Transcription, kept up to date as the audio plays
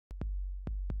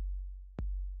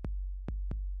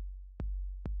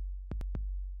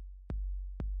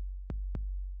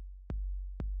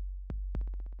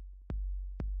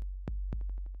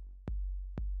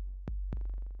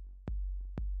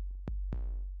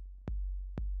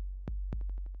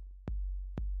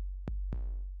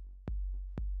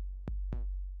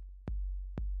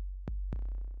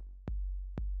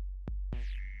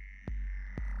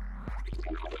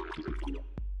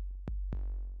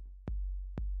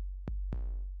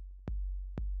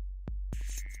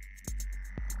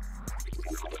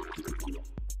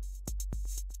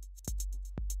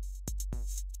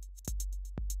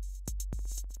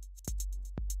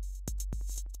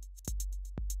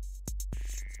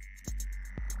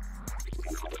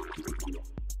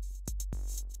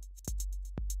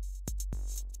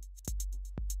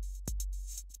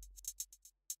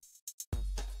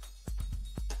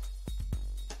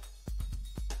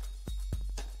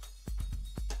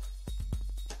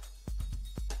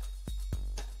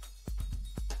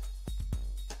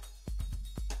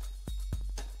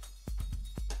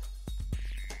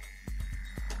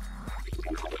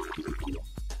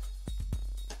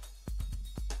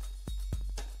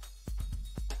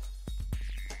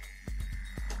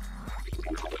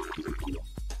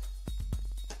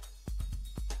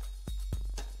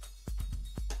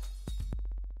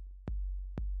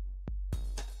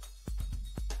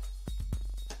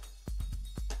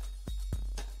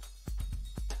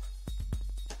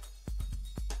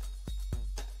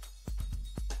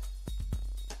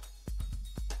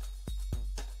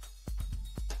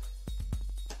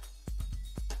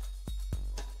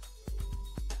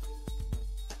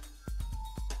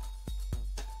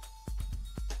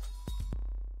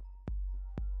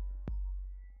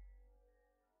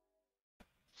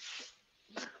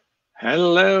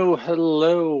Hello,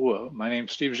 hello. My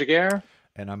name's Steve Giguere.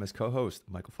 And I'm his co-host,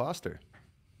 Michael Foster.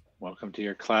 Welcome to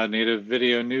your Cloud Native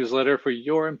video newsletter for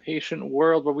your impatient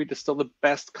world, where we distill the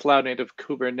best Cloud Native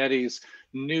Kubernetes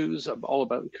news all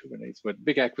about Kubernetes, what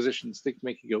big acquisitions think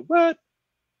make you go, what?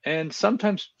 And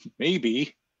sometimes,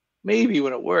 maybe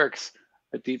when it works,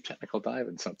 a deep technical dive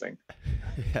in something.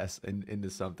 Yes, into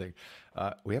something.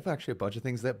 We have actually a bunch of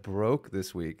things that broke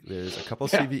this week. There's a couple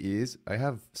CVEs. I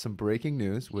have some breaking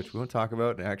news, which we won't talk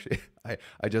about. And actually,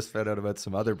 I just found out about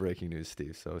some other breaking news,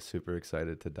 Steve. So super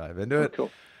excited to dive into it. Cool.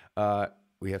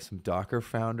 We have some Docker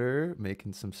founder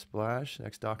making some splash,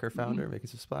 ex-Docker founder making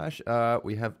some splash.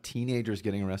 We have teenagers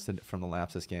getting arrested from the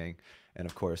Lapsus gang. And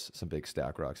of course, some big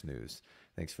StackRox news.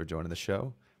 Thanks for joining the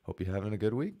show. Hope you're having a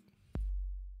good week.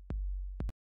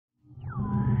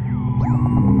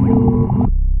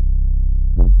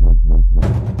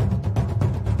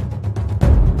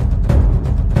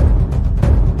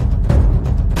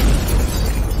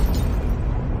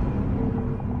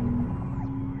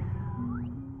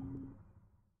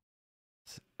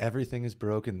 Everything is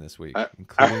broken this week,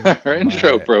 including our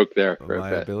intro broke there for my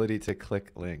ability to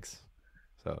click links.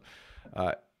 So,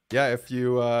 yeah, if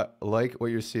you like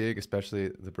what you're seeing, especially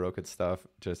the broken stuff,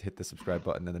 just hit the subscribe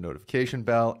button and the notification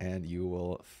bell, and you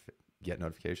will get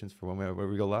notifications for when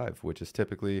we go live, which is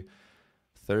typically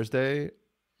Thursday,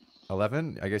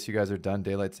 11. I guess you guys are done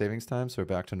daylight savings time, so we're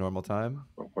back to normal time.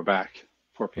 We're back,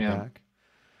 4 p.m. We're back.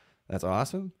 That's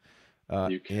awesome.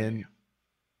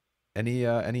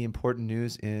 Any important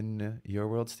news in your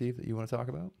world, Steve, that you want to talk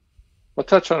about? We'll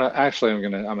touch on it. Actually,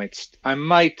 I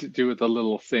might do the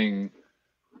little thing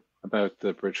about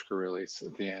the bridge release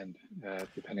at the end,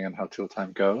 depending on how tool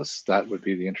time goes. That would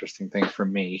be the interesting thing for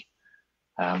me.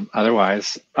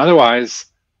 Otherwise,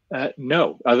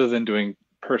 no. Other than doing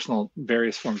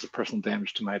various forms of personal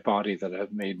damage to my body that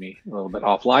have made me a little bit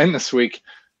offline this week,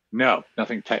 no,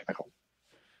 nothing technical.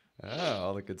 Oh,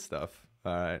 all the good stuff.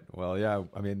 All right. Well, yeah,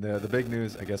 I mean, the big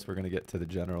news, I guess we're going to get to the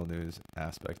general news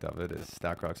aspect of it, is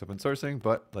StackRox open sourcing,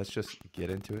 but let's just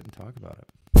get into it and talk about it.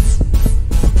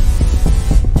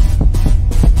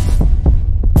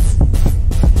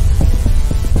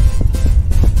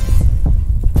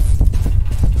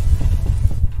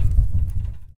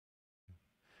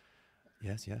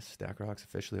 Yes, StackRox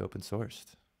officially open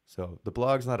sourced. So the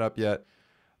blog's not up yet.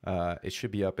 It should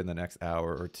be up in the next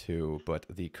hour or two, but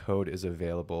the code is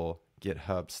available.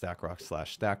 GitHub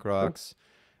StackRox/StackRox,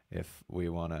 if we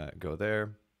want to go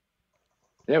there.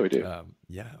 Yeah, we do.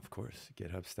 Yeah, of course.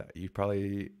 GitHub you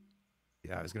probably,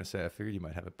 yeah, I was going to say, I figured you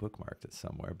might have it bookmarked it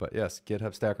somewhere, but yes,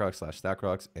 GitHub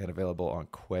StackRox/StackRox, and available on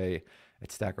Quay at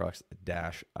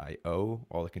StackRox-IO.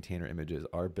 All the container images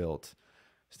are built.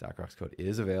 StackRox code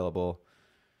is available.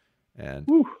 And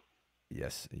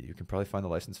yes, you can probably find the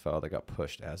license file that got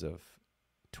pushed as of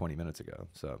 20 minutes ago.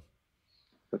 So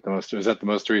was that the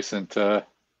most recent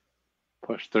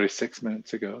push? 36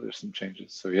 minutes ago. There's some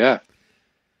changes. So yeah,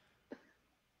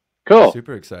 cool.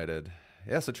 Super excited.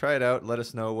 Yeah, so try it out. Let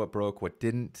us know what broke, what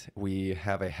didn't. We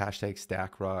have a hashtag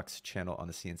StackRox channel on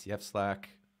the CNCF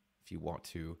Slack if you want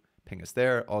to ping us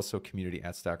there. Also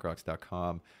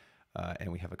community@stackrocks.com.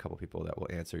 And we have a couple people that will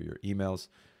answer your emails.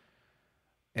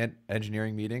 And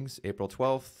engineering meetings April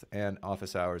 12th and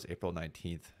office hours April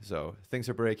 19th. So things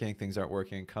are breaking, things aren't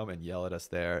working. Come and yell at us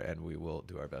there, and we will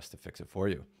do our best to fix it for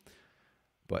you.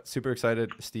 But super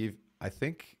excited, Steve. I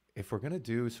think if we're gonna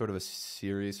do sort of a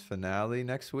series finale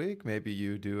next week, maybe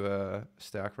you do a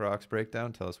StackRox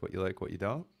breakdown. Tell us what you like, what you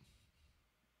don't.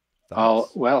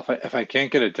 Thoughts? Well, if I can't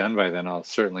get it done by then, I'll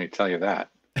certainly tell you that,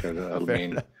 because I Fair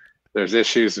mean, enough. there's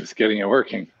issues with getting it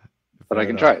working, but I Fair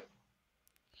can enough. try it.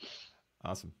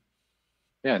 Awesome.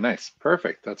 Yeah, nice,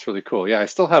 perfect. That's really cool. Yeah, I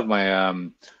still have my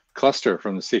cluster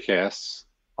from the CKS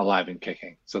alive and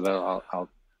kicking, so that I'll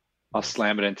Nice.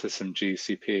 slam it into some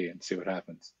GCP and see what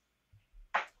happens.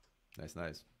 Nice,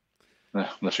 nice.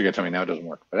 Unless you're gonna tell me now it doesn't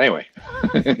work, but anyway,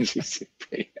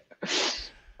 GCP.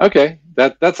 Okay,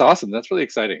 that's awesome. That's really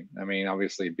exciting. I mean,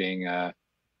 obviously being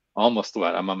almost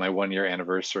what I'm on my 1 year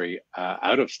anniversary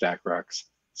out of StackRox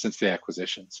since the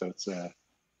acquisition, so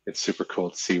it's super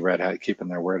cool to see Red Hat keeping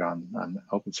their word on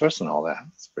open source and all that.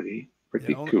 It's pretty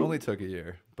Yeah, cool. only took a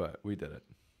year, but we did it.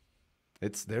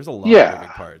 There's a lot of moving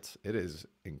Yeah, parts. It is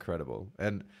incredible,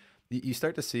 and you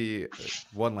start to see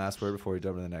one last word before we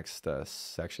jump to the next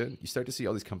section. You start to see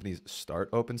all these companies start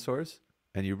open source,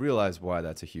 and you realize why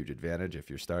that's a huge advantage if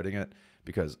you're starting it,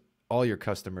 because all your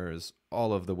customers,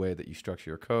 all of the way that you structure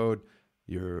your code,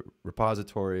 your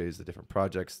repositories, the different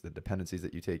projects, the dependencies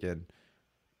that you take in,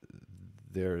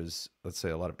 there's, let's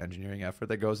say, a lot of engineering effort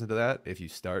that goes into that. If you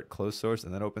start closed source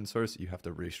and then open source, you have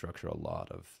to restructure a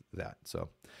lot of that. So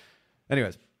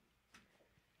anyways,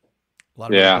 a lot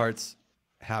of moving yeah. parts.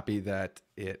 Happy that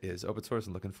it is open source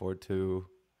and looking forward to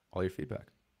all your feedback.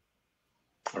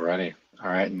 Alrighty. All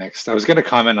right. Next, I was going to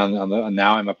comment on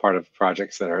now I'm a part of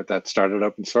projects that started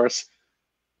open source.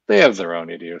 They have their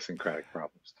own idiosyncratic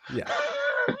problems. Yeah,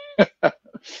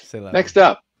 say that one. Next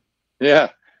up, yeah.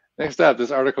 Next up,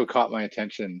 this article caught my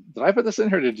attention. Did I put this in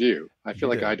here? Did you? I You feel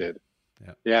like I did. did.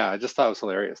 Yeah. Yeah, I just thought it was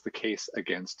hilarious. The case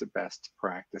against best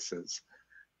practices.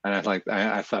 And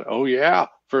I thought, oh yeah,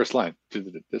 first line, to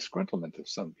the disgruntlement of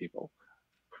some people.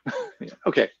 Yeah,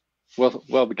 okay,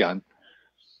 well begun.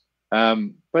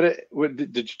 But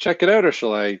did you check it out, or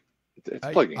shall I? It's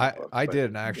I, plugging a I, book, I but did,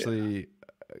 and I yeah, actually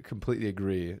completely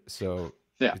agree. So,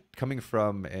 yeah, coming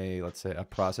from a, let's say, a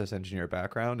process engineer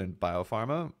background in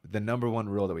biopharma, the number one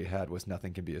rule that we had was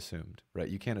nothing can be assumed, right?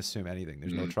 You can't assume anything.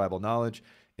 There's no mm, tribal knowledge.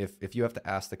 If you have to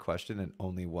ask the question and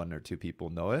only one or two people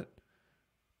know it,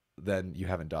 then you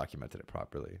haven't documented it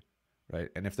properly, right?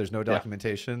 And if there's no yeah,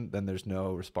 documentation, then there's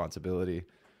no responsibility.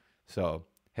 So,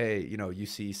 hey, you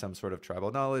see some sort of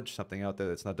tribal knowledge, something out there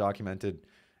that's not documented,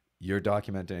 you're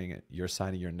documenting it, you're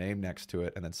signing your name next to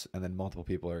it, and then multiple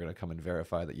people are going to come and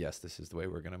verify that yes, this is the way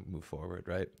we're going to move forward,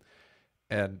 right?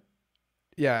 And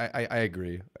yeah, I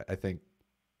agree. I think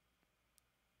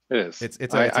it is. it's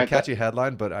a catchy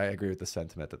headline, but I agree with the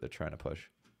sentiment that they're trying to push.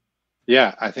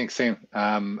 Yeah, I think same.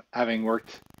 Having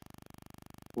worked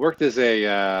as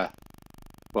a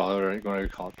well, what do you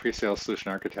call it? Pre-sales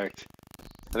solution architect.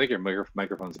 I think your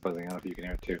microphone's buzzing. I don't know if you can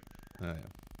hear it too. Oh yeah.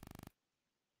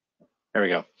 There we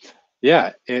go.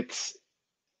 Yeah,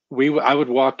 I would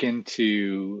walk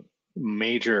into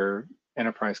major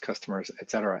enterprise customers,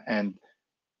 et cetera, and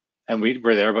we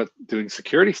were there about doing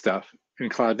security stuff in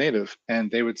cloud native, and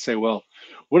they would say, well,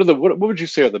 what would you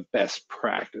say are the best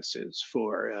practices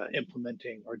for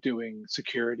implementing or doing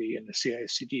security in the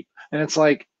CI/CD? And it's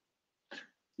like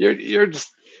you're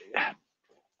just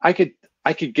I could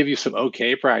I could give you some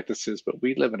okay practices, but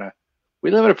we live in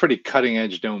a pretty cutting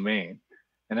edge domain.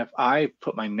 And if I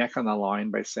put my neck on the line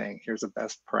by saying here's a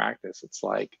best practice, it's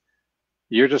like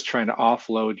you're just trying to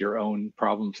offload your own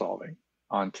problem solving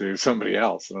onto somebody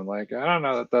else. And I'm like, I don't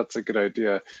know that that's a good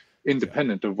idea, Yeah.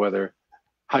 independent of whether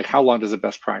how long does a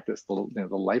best practice, the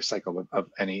life cycle of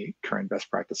any current best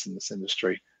practice in this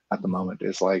industry at the Mhm. moment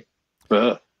is like,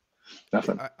 ugh, Yeah,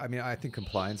 nothing. I mean, I think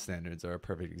compliance standards are a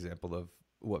perfect example of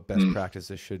what best Mm,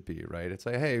 practices should be, right? It's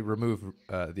like, hey, remove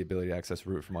the ability to access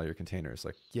root from all your containers.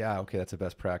 Like, yeah, okay, that's a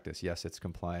best practice. Yes, it's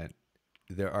compliant.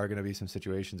 There are going to be some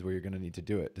situations where you're going to need to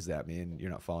do it. Does that mean you're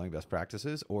not following best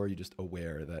practices, or are you just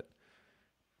aware that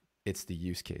it's the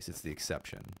use case, it's the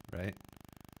exception, right?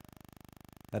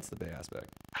 That's the big aspect.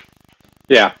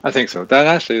 yeah, I think so.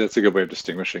 That's a good way of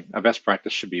distinguishing. A best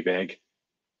practice should be vague.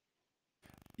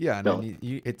 Yeah, and then So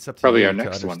it's up to probably our you to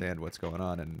next one. understand what's going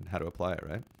on and how to apply it,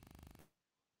 right?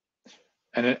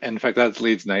 And in fact, that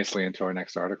leads nicely into our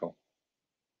next article,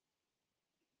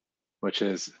 which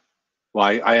is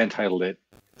why I entitled it,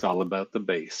 It's All About the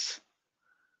Base,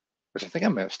 which I think I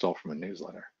may have stole from a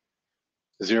newsletter.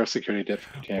 Zero security dip for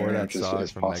Or container that images song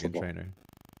is from Megan possible. Trainor.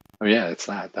 Oh yeah, it's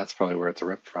that. That's probably where it's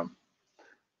ripped from.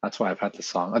 That's why I've had the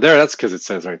song. Oh, there, that's because it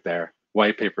says right there.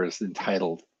 white paper is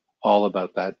entitled all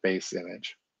about that base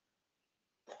image.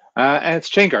 And it's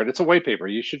chain guard. It's a white paper.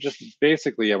 You should just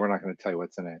basically, yeah, we're not going to tell you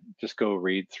what's in it. Just go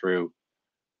read through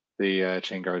the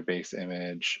chain guard base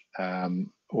image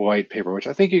white paper, which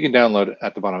I think you can download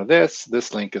at the bottom of this.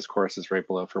 This link, of course, is right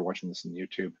below for watching this on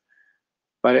YouTube.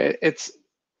 But it's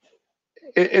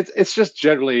just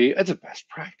generally, it's a best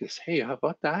practice. Hey, how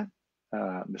about that,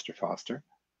 Mr. Foster?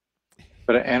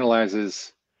 But it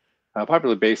analyzes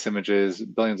popular base images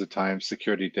billions of times,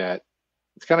 security debt.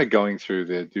 It's kind of going through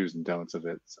the do's and don'ts of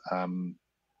it.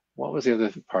 What was the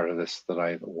other part of this that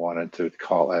I wanted to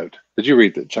call out? Did you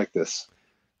read it? Check this.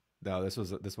 No, this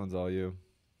one's all you.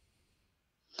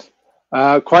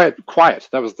 Quiet.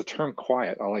 That was the term,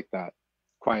 quiet. I like that.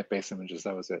 Quiet base images.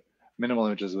 That was it. Minimal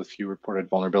images with few reported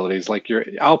vulnerabilities. Like your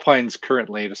Alpine's current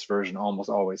latest version almost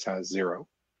always has 0.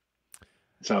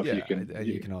 So Yeah, if you can, and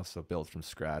you can also build from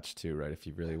scratch too, right? If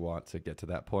you really want to get to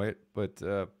that point. But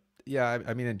yeah,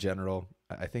 I mean, in general,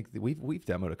 I think we've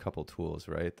demoed a couple tools,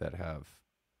 right, that have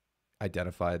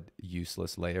identified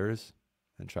useless layers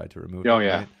and tried to remove oh them.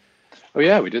 yeah, Right? oh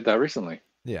yeah, we did that recently.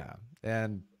 Yeah,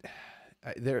 and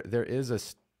there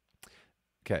is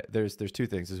okay. There's two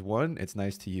things. Is one, it's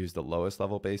nice to use the lowest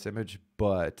level base image,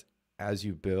 but as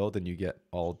you build and you get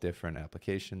all different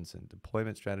applications and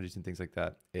deployment strategies and things like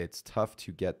that, it's tough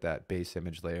to get that base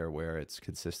image layer where it's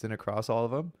consistent across all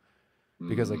of them.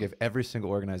 Because like if every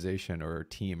single organization or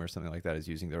team or something like that is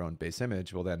using their own base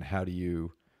image, well then how do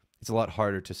you? It's a lot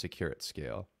harder to secure at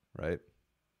scale, right?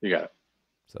 You got it.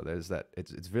 So there's that.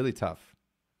 It's really tough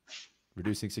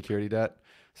reducing security debt.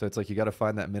 So it's like you got to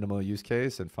find that minimal use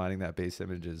case, and finding that base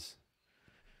image is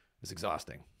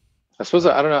exhausting. I suppose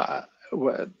I don't know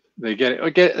what they get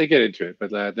into it, but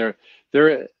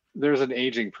there's an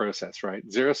aging process, right?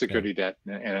 Zero Yeah, security debt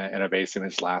in a base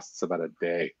image lasts about a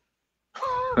day.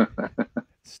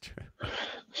 it's true.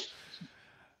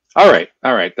 All right.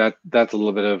 That's a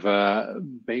little bit of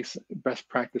best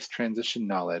practice transition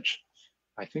knowledge.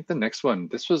 I think the next one,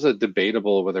 this was a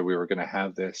debatable whether we were going to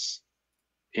have this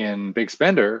in Big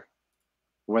Spender,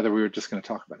 whether we were just going to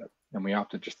talk about it, and we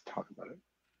opted just to talk about it.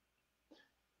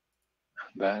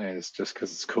 That is just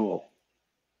because it's cool.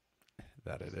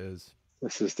 That it is.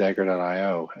 This is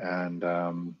Dagger.io, and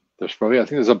there's probably, I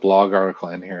think there's a blog article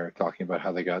in here talking about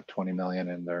how they got 20 million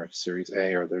in their Series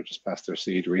A, or they're just past their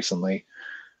seed recently,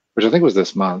 which I think was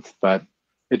this month. But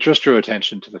it just drew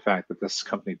attention to the fact that this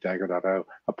company, Dagger.io,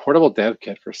 a portable dev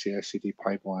kit for CI/CD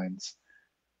pipelines.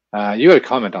 You had a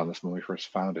comment on this when we first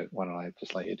found it. Why don't I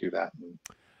just let you do that?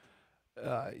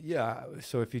 Yeah.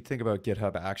 So if you think about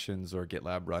GitHub Actions or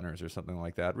GitLab runners or something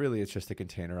like that, really it's just a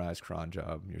containerized cron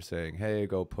job. You're saying, hey,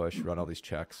 go push, run all these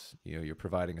checks. You know, you're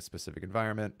providing a specific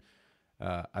environment.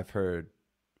 I've heard,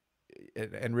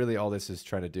 and really all this is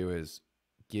trying to do is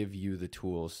give you the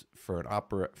tools for an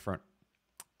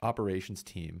operations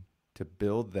team to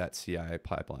build that CI/CD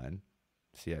pipeline,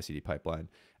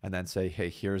 and then say, hey,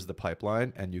 here's the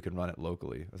pipeline, and you can run it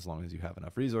locally as long as you have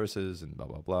enough resources and blah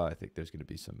blah blah. I think there's going to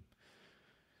be some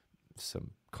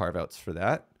carve outs for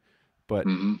that. But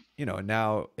you know,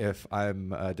 now if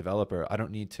I'm a developer, I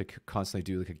don't need to constantly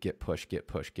do like a git push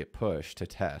to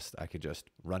test. I could just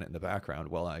run it in the background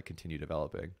while I continue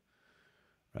developing.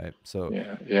 Right. So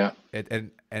yeah.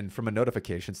 And from a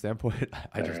notification standpoint,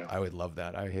 I would love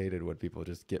that. I hated when people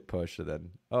just git push and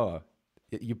then,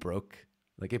 you broke.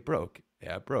 Like it broke.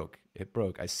 Yeah, it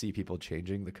broke. I see people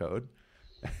changing the code.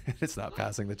 It's not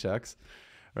passing the checks.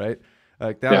 Right.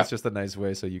 Like now it's just a nice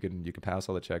way so you can pass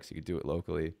all the checks, you can do it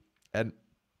locally. And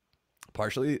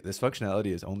partially this functionality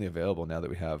is only available now that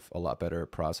we have a lot better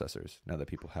processors, now that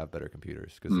people have better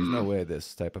computers, because there's no way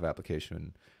this type of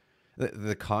application,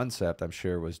 the concept I'm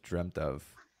sure was dreamt of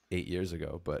 8 years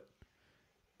ago, but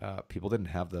people didn't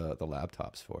have the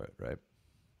laptops for it, right?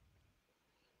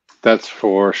 That's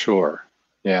for sure.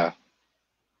 Yeah.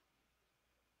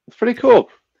 It's pretty cool.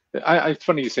 It's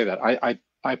funny you say that.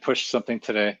 I pushed something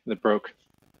today that broke.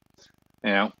 You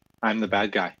know, I'm the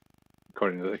bad guy,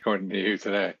 according to you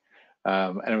today,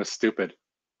 and it was stupid,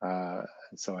 and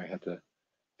so I had to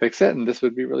fix it. And this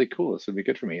would be really cool. This would be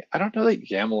good for me. I don't know that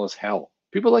YAML is hell.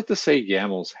 People like to say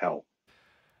YAML's hell.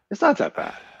 It's not that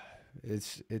bad.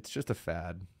 It's just a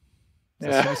fad. So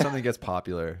Yeah. as soon as something gets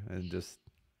popular and just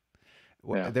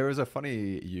Yeah. there was a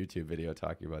funny YouTube video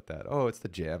talking about that. Oh, it's the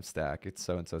jam stack. It's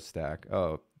so and so stack.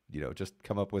 Oh, you know, just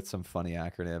come up with some funny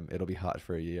acronym. It'll be hot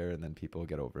for a year, and then people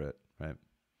get over it, right?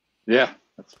 Yeah,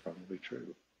 that's probably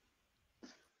true.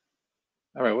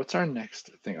 All right, what's our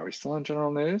next thing? Are we still on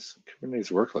general news?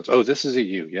 Kubernetes workloads. Oh, this is a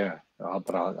U, yeah.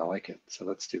 But I like it. So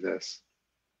let's do this.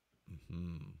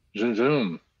 Mm-hmm. Zoom,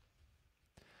 zoom.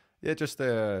 Yeah, just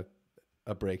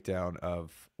a breakdown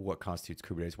of what constitutes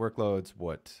Kubernetes workloads,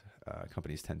 what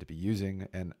companies tend to be using,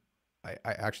 and I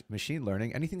actually machine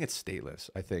learning, anything that's stateless.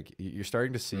 I think you're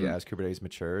starting to see as Kubernetes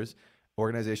matures,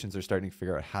 organizations are starting to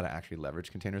figure out how to actually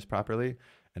leverage containers properly,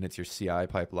 and it's your CI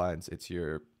pipelines, it's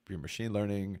your machine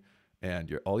learning,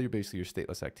 and all your basically your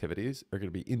stateless activities are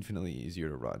going to be infinitely easier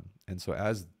to run. And so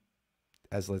as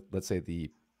let's say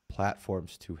the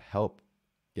platforms to help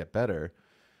get better,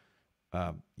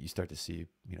 you start to see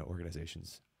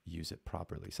organizations use it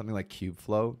properly. Something like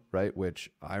Kubeflow, right?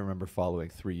 Which I remember following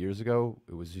 3 years ago.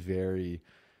 It was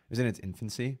in its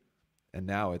infancy, and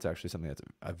now it's actually something that's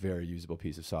a very usable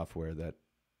piece of software that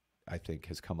I think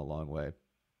has come a long way.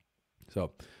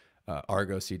 So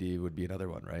Argo CD would be another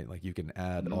one, right? Like you can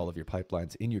add all of your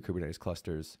pipelines in your Kubernetes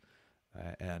clusters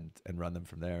and run them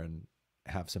from there and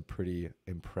have some pretty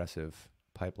impressive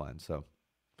pipelines. So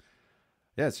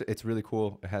yeah, it's really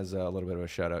cool. It has a little bit of a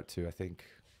shout out to, I think,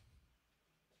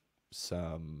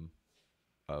 some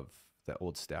of the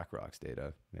old StackRox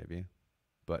data, maybe.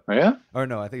 But or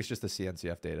no, I think it's just the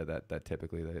CNCF data that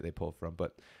typically they pull from.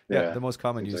 But yeah, the most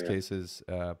common use cases.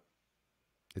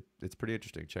 It's pretty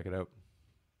interesting. Check it out.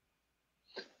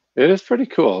 It is pretty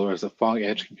cool. There's a fog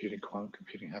edge computing, quantum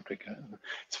computing happening.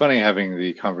 It's funny having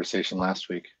the conversation last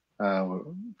week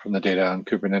from the data on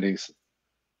Kubernetes.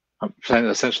 I'm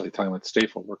essentially talking about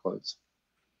stateful workloads,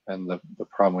 and the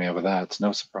problem we have with that. It's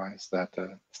no surprise that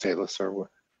stateless,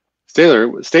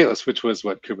 which was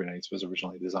what Kubernetes was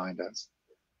originally designed as,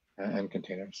 and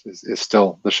containers is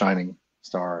still the shining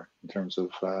star in terms of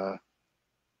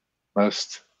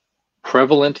most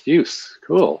prevalent use.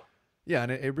 Cool. Yeah,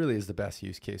 and it really is the best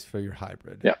use case for your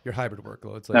hybrid. Yeah. Your hybrid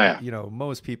workloads. Like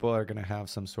most people are going to have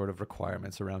some sort of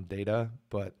requirements around data,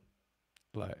 but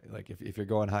like if you're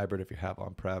going hybrid, if you have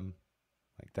on-prem,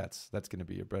 like that's going to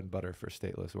be your bread and butter for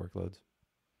stateless workloads.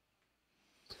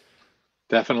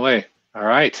 Definitely. All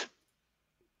right.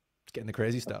 It's getting the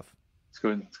crazy stuff. Let's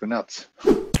go nuts.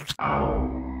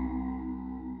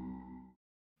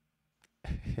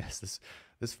 Yes,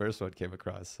 this first one came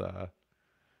across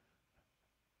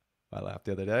my lap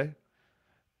the other day.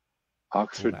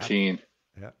 Oxford teen.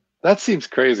 Yeah. That seems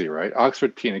crazy, right?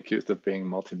 Oxford teen accused of being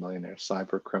multimillionaire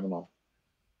cyber criminal.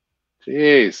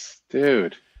 Jeez,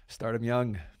 dude. Start him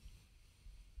young.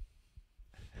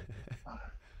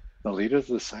 The leaders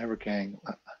of the cyber gang.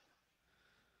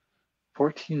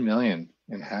 14 million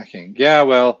in hacking. Yeah,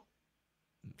 well,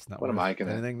 it's not what am I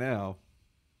gonna anything now?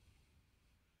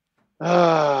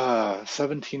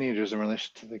 7 teenagers in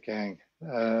relation to the gang.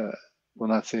 Will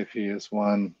not say if he is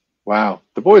one. Wow.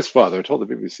 The boy's father told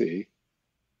the BBC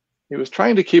he was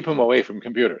trying to keep him away from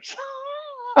computers.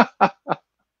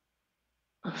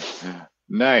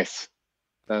 Nice.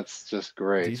 That's just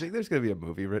great. Do you think there's going to be a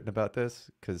movie written about this?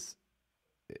 Because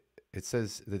it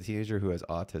says the teenager who has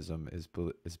autism is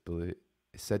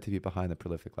said to be behind the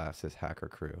prolific Lapsus hacker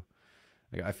crew.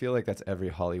 Like, I feel like that's every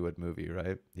Hollywood movie,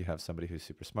 right? You have somebody who's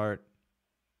super smart.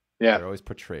 Yeah. They're always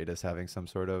portrayed as having some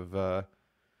sort of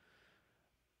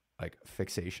like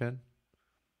fixation.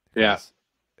 Yeah.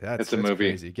 It's a movie.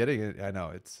 Crazy. Getting it, I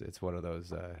know it's one of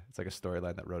those. It's like a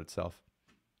storyline that wrote itself.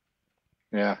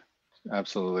 Yeah,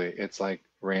 absolutely. It's like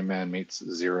Rain Man meets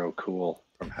Zero Cool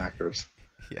from Hackers.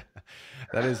 Yeah,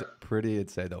 that is pretty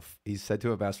insane. Though he's said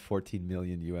to amass 14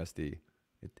 million USD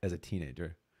as a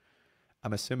teenager.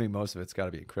 I'm assuming most of it's got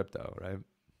to be in crypto, right?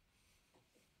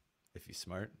 If he's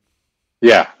smart.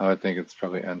 Yeah, I would think it's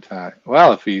probably untapped.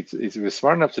 Well, if he was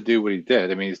smart enough to do what he did,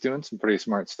 I mean, he's doing some pretty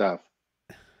smart stuff.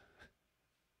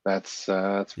 That's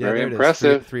very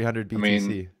impressive. 300 BTC. I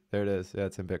mean, there it is. Yeah,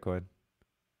 it's in Bitcoin.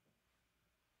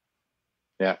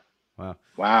 Yeah.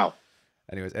 Wow.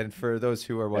 Anyways, and for those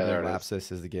who are wondering,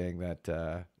 Lapsus is the gang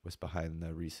that was behind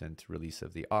the recent release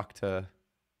of the Okta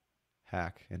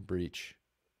hack and breach.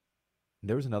 And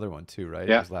there was another one too, right?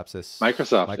 Yeah. It was Lapsus.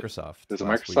 Microsoft. There's a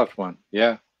Microsoft one.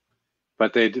 Yeah.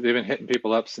 But they've been hitting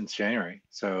people up since January.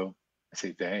 So I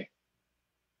say they.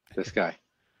 This guy.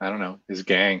 I don't know. His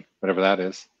gang, whatever that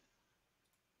is.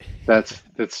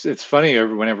 It's funny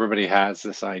when everybody has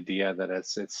this idea that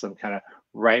it's some kind of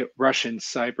Russian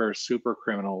cyber super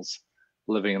criminals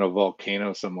living in a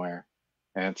volcano somewhere,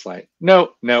 and it's like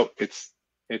no, it's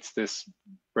this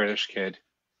British kid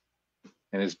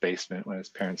in his basement when his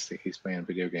parents think he's playing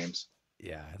video games.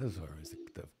 Yeah, those are always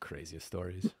the craziest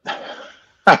stories.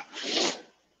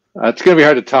 It's gonna be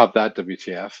hard to top that,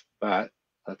 WTF, but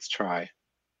let's try.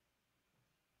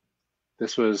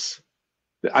 This was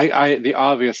the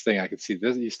obvious thing I could see.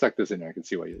 This, you stuck this in there. I can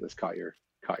see why this caught your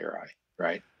eye,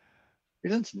 right?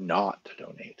 Reasons not to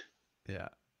donate. Yeah.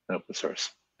 Open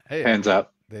source. Hey, hands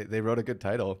up. They wrote a good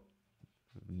title.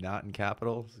 Not in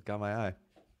capitals. Got my eye.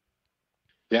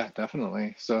 Yeah,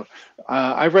 definitely. So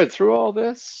I've read through all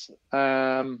this.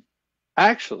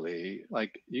 Actually,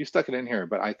 like you stuck it in here,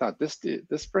 but I thought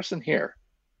this person here,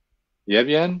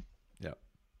 Yevyen, Yeah.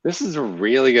 this is a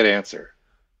really good answer.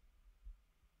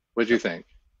 What'd you Yep. think?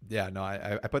 Yeah, no,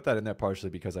 I put that in there partially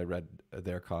because I read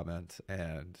their comment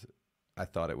and I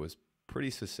thought it was pretty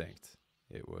succinct.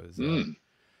 It was, Hmm.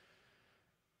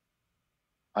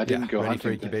 I yeah, didn't go ready for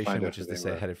hunting to incubation, find out which who is to they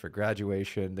say were. headed for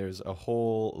graduation. There's a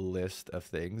whole list of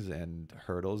things and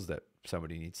hurdles that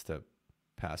somebody needs to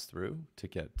pass through to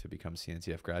get to become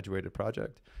CNCF graduated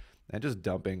project. And just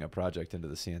dumping a project into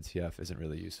the CNCF isn't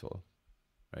really useful,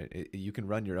 right? You can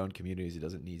run your own communities. It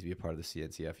doesn't need to be a part of the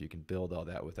CNCF. You can build all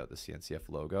that without the CNCF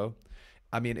logo.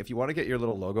 I mean, if you want to get your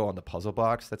little logo on the puzzle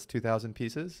box, that's 2,000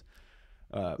 pieces.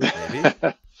 Maybe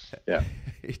Yeah,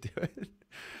 you do it.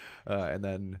 And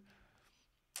then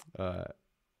uh,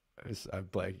 I'm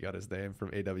blanking on his name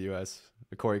from AWS.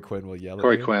 Corey Quinn will yell at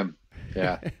Corey you. Quinn.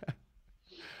 Yeah,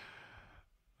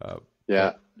 uh,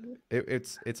 yeah. but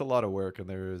it's a lot of work, and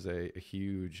there is a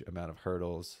huge amount of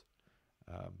hurdles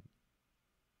um,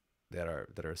 that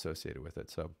are associated with it.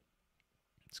 So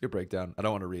it's a good breakdown. I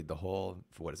don't want to read the whole,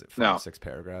 what is it, five, No, 6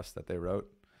 paragraphs that they wrote.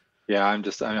 yeah. I'm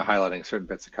highlighting certain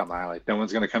bits that caught my eye. Like, no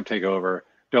one's gonna come take over.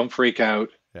 Don't freak out.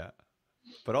 Yeah,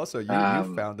 but also you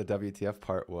Um, found the WTF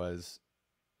part was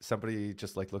somebody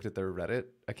just like looked at their Reddit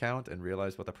account and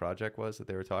realized what the project was that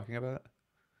they were talking about.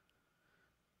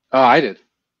 oh, I did.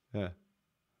 Yeah.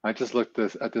 I just looked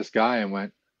at this guy and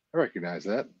went, I recognize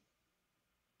that.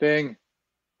 Ding.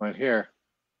 Went here.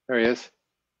 There he is.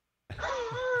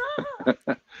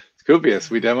 It's Kubius.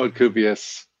 We demoed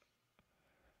Kubius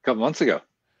a couple months ago.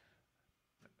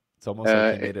 It's almost like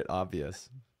Uh, he made it obvious.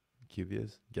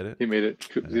 Cubius, get it? he made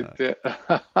it.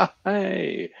 Uh,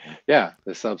 Hey, yeah,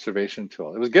 this observation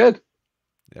tool. It was good.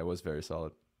 yeah, it was very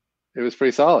solid. It was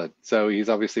pretty solid. So he's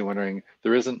obviously wondering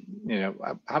there isn't,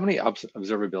 how many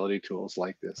observability tools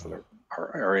like this that Oh,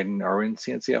 are in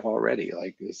CNCF already?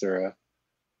 Like, is there a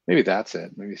maybe that's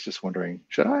it? Maybe he's just wondering,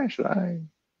 should I? Should I?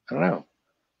 I don't know.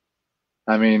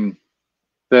 I mean,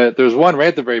 there's one right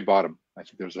at the very bottom. I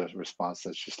think there's a response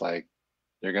that's just like,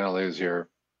 you're gonna lose your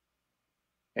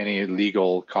any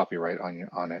legal copyright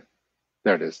on it.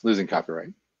 There it is, losing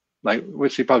copyright. Like,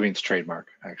 which he probably means trademark,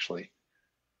 actually.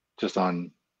 Just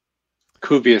on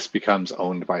Kuvius becomes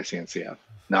owned by CNCF,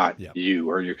 not yeah. you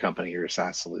or your company or your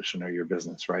SaaS solution or your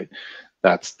business, right?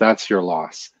 That's your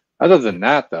loss. Other Yeah. than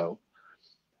that, though,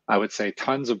 I would say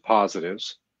tons of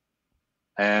positives.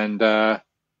 And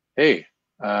hey,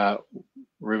 uh,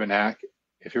 Ruben Hack,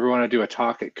 if you ever want to do a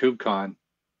talk at KubeCon,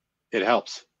 it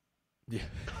helps. Yeah.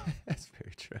 That's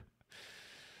very true.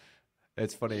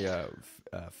 It's funny.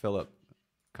 Philip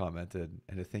commented,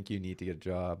 and I think you need to get a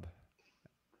job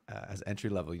as entry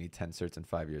level. You need 10 certs and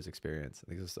 5 years experience. I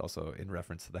think this is also in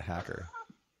reference to the hacker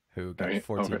who got Right?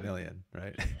 14 Okay. million,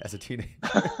 right? As a teenager.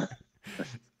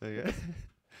 So, yeah.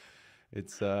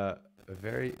 It's a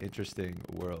very interesting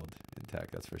world in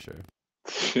tech, that's for sure.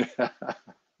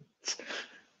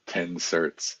 10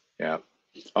 certs. Yeah.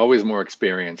 Always more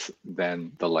experience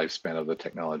than the lifespan of the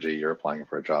technology you're applying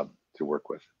for a job to work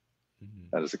with. Mhm.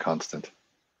 That is a constant.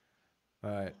 All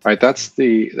right. All right, I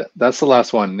think that's the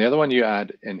last one. The other one you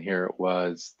add in here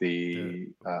was there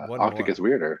the one Octa gets more.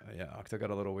 weirder. Yeah, Okta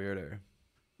got a little weirder.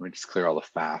 Let me just clear all the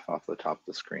faff off the top of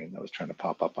the screen that was trying to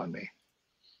pop up on me.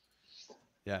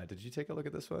 Yeah, did you take a look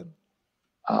at this one?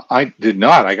 I did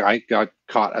not. I got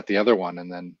caught at the other one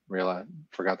and then realized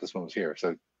forgot this one was here.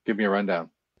 So give me a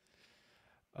rundown.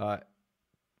 Uh,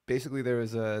 Basically, there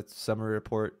was a summary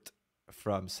report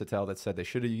from Citel that said they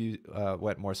should have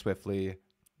went more swiftly.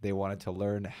 They wanted to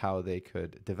learn how they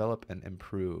could develop and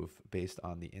improve based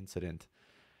on the incident.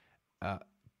 Uh,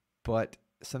 but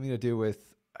something to do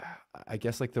with, I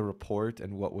guess, like the report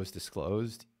and what was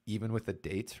disclosed, even with the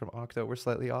dates from Okta were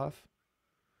slightly off.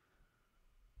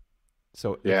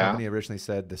 So the Yeah. company originally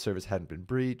said the service hadn't been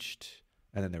breached,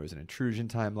 and then there was an intrusion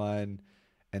timeline,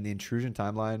 and the intrusion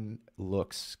timeline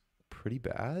looks pretty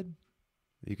bad.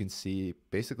 You can see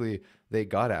basically they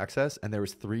got access, and there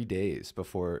was 3 days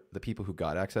before the people who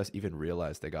got access even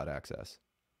realized they got access.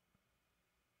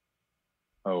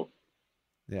 Oh,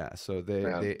 Yeah, so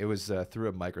man. it was through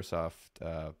a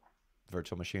Microsoft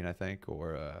virtual machine, I think,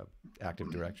 or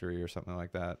Active Directory or something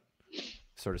like that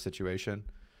sort of situation.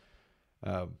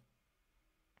 Um,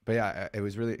 but yeah, it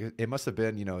was really, it must have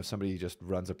been, somebody just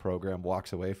runs a program,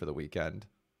 walks away for the weekend,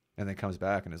 and then comes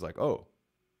back and is like, oh,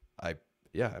 I,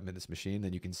 yeah, I'm in this machine.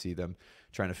 Then you can see them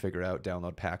trying to figure out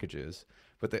download packages.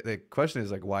 But the question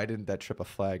is like, why didn't that trip a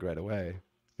flag right away?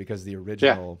 Because the Yeah.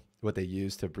 original, what they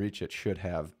used to breach it should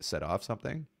have set off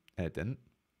something, and it didn't.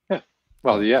 Yeah.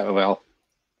 Well, yeah, well,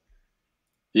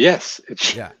 yes,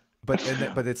 it's Yeah. But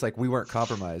it's like we weren't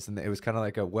compromised, and it was kind of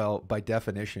like a, well, by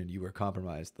definition you were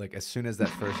compromised. Like as soon as that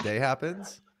first day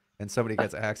happens and somebody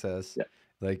gets access, yeah,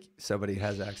 like somebody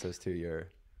has access to your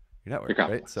you're network, right?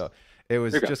 compromised. So it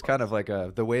was You're just kind compromised. of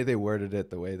like the way they worded it,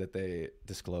 the way that they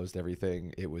disclosed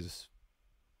everything, it was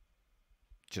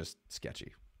just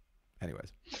sketchy.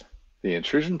 Anyways, The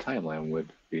intrusion timeline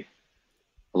would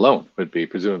be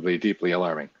presumably deeply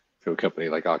alarming to a company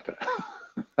like Okta.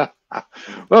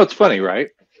 Well, it's funny, right?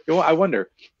 You know, I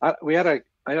wonder. I had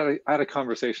a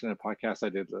conversation in a podcast I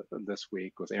did this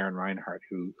week with Aaron Reinhardt,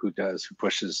 who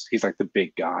pushes. He's like the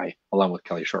big guy, along with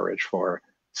Kelly Shortridge, for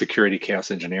security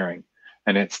chaos engineering,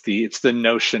 and it's the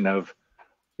notion of,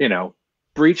 you know,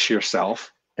 breach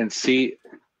yourself and see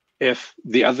if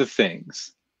the other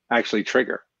things actually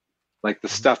trigger, like the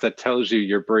mhm. stuff that tells you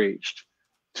you're breached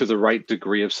to the right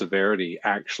degree of severity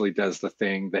actually does the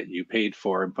thing that you paid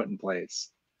for and put in place,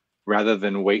 rather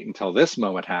than wait until this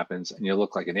moment happens and you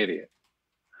look like an idiot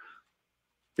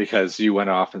because you went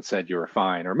off and said you were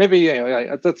fine. Or maybe, you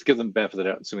know, let's give them the benefit of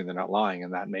the doubt, assuming they're not lying,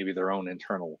 and that maybe their own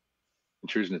internal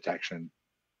intrusion detection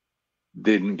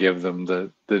didn't give them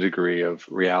the degree of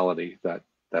reality that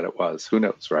it was. Who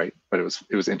knows, right? But it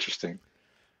was interesting.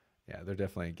 Yeah, they're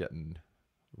definitely getting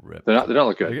They're ripped. not they don't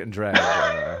look They're good. getting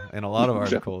dragged in a lot of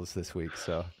articles this week.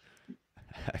 So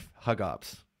hug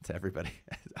ops to everybody.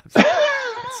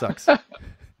 It sucks.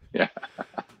 Yeah,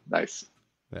 nice.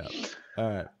 Yeah. All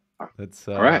right. Let's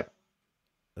All right.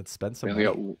 let's spend some We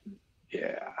only money. got,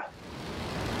 yeah.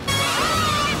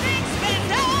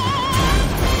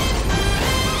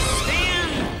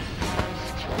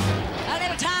 A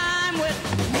little time with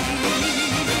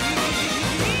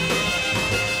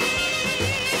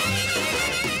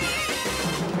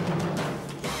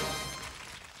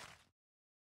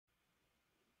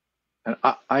And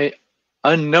I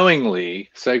unknowingly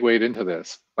segued into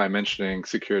this by mentioning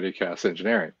security chaos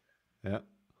engineering. Yeah.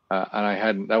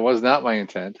 And that was not my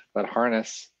intent, but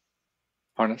Harness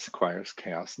acquires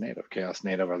Chaos Native. Chaos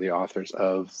Native are the authors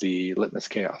of the Litmus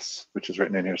Chaos, which is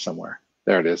written in here somewhere.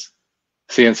 There it is.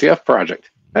 CNCF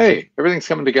project. Hey, everything's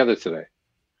coming together today.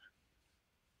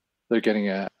 They're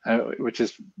getting which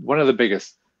is one of the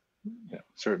biggest, you know,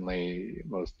 certainly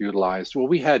most utilized. Well,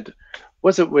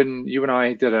 was it when you and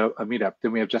I did a meetup?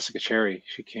 Then we have Jessica Cherry.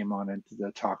 She came on and did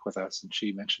the talk with us, and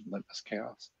she mentioned Litmus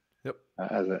Chaos Yep.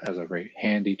 as a very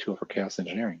handy tool for chaos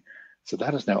engineering. So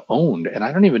that is now owned, and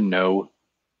I don't even know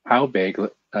how big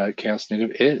Chaos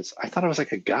Native is. I thought it was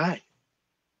like a guy,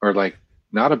 or like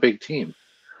not a big team.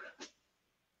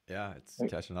 Yeah, it's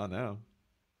catching on now.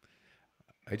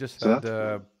 I just So had that's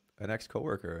cool. an ex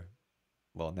coworker,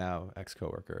 well now ex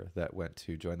coworker, that went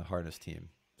to join the Harness team.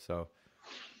 So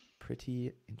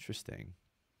pretty interesting.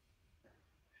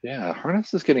 Yeah,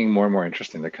 Harness is getting more and more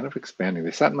interesting. They're kind of expanding.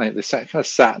 Kind of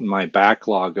sat in my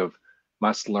backlog of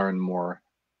must learn more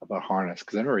about Harness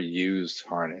because I never used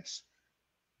Harness.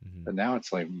 Mm-hmm. But now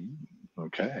it's like,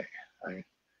 okay,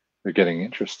 they're getting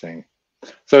interesting.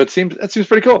 So it seems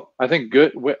pretty cool. I think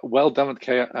good, well done with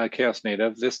Chaos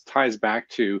Native. This ties back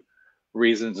to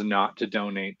reasons not to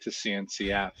donate to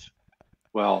CNCF.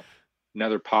 Well,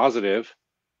 another positive,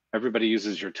 everybody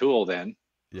uses your tool then,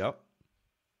 Yep.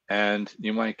 and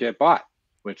you might get bought,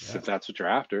 which Yeah. if that's what you're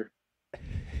after.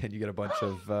 And you get a bunch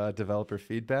of developer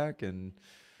feedback, and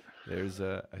there's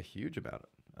a huge amount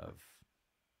of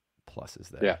pluses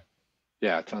there. Yeah,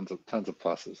 yeah, tons of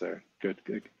pluses there. Good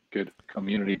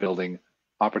community building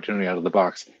opportunity out of the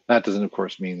box. That doesn't, of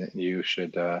course, mean that you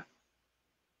should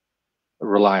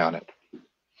rely on it.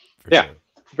 For Yeah, sure.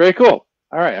 very cool.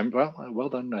 All right, well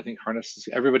done. I think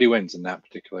everybody wins in that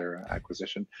particular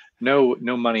acquisition. No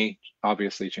money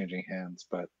obviously changing hands,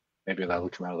 but maybe that'll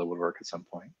come out of the woodwork at some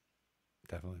point.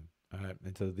 Definitely. All right,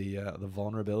 into the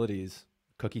vulnerabilities.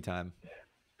 Cookie time.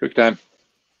 Quick time.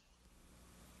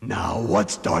 Now, what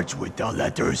starts with the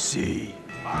letter C?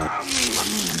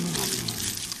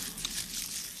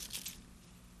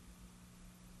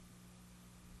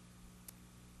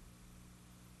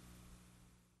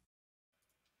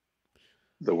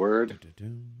 The word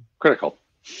Doo-doo-doo. critical.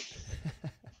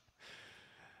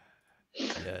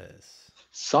 Yes.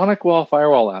 Sonic wall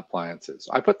firewall appliances.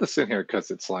 I put this in here because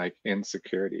it's like in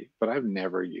security, but I've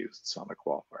never used Sonic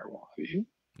wall firewall. Have you?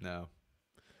 No.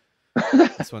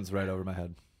 This one's right over my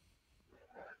head.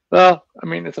 Well, I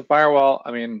mean, it's a firewall.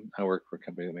 I mean, I work for a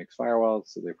company that makes firewalls,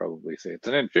 so they probably say it's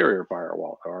an inferior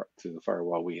firewall to the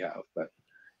firewall we have, but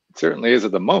it certainly is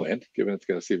at the moment, given it's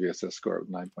got a CVSS score of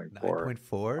 9.4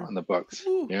 9.4? on the books.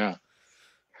 Ooh. Yeah.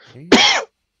 Hey.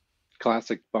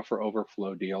 Classic buffer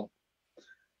overflow deal.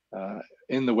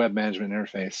 in the web management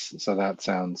interface. So that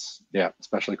sounds, yeah,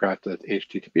 specially crafted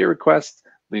HTTP request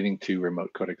leading to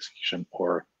remote code execution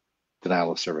or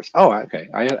denial of service. Oh, okay.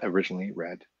 I had originally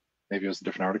read, maybe it was a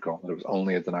different article, that it was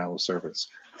only a denial of service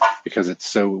because it's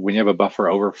so, when you have a buffer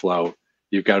overflow,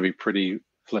 you've got to be pretty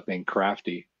flipping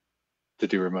crafty to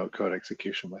do remote code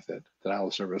execution with it. Denial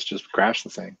of service just crash the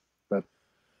thing. But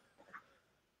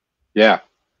yeah,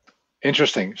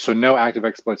 interesting. So no active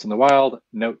exploits in the wild.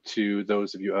 Note to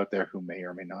those of you out there who may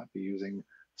or may not be using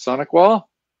SonicWall,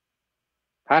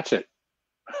 patch it.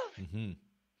 Mm-hmm.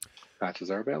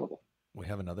 Patches are available. We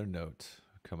have another note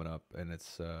coming up, and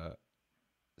it's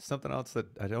something else that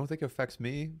I don't think affects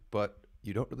me, but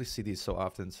you don't really see these so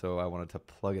often, so I wanted to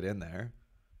plug it in there.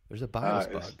 There's a BIOS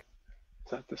bug.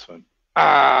 Is that this one?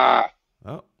 Ah!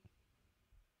 Oh.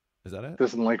 Is that it?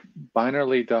 Doesn't like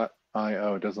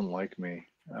binarly.io doesn't like me.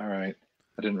 All right.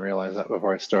 I didn't realize that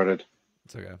before I started.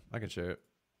 It's okay. I can share it.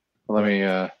 Let me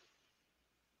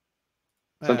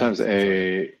sometimes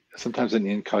an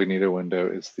incognito window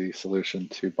is the solution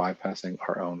to bypassing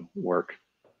our own work.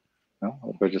 No,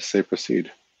 I'll just say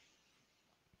proceed.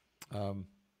 Yeah,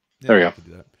 there we go.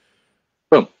 Do that.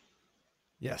 Boom.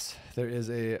 Yes, there is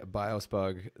a BIOS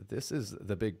bug. This is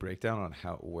the big breakdown on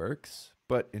how it works,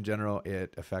 but in general,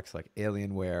 it affects like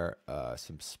Alienware,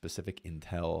 some specific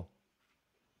Intel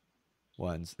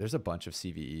ones. There's a bunch of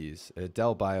CVEs.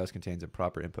 Dell BIOS contains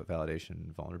improper input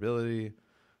validation vulnerability.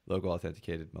 Local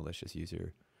authenticated malicious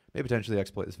user may potentially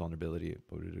exploit this vulnerability.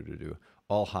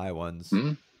 All high ones,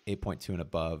 8.2 and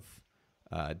above.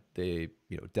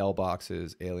 Dell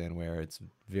boxes, Alienware, it's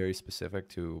very specific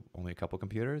to only a couple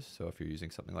computers. So if you're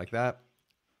using something like that,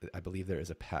 I believe there is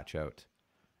a patch out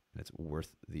and it's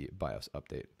worth the BIOS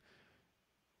update.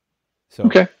 So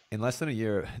in less than a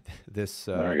year, this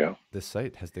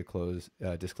site has disclosed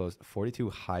 42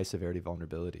 high severity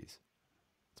vulnerabilities.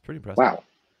 It's pretty impressive. Wow.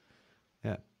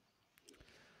 Yeah.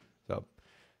 So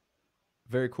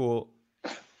very cool.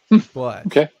 But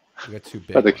we got two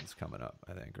big ones coming up,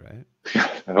 I think, right?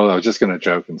 I was just going to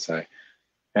joke and say,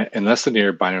 in less than a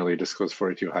year, binarily disclosed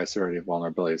 42 high severity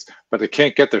vulnerabilities, but they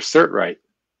can't get their cert right.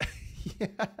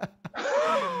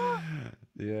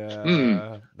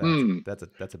 Yeah.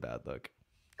 That's a bad look.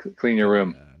 Clean your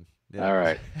room. Yeah. All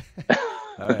right.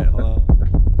 All right, hold on.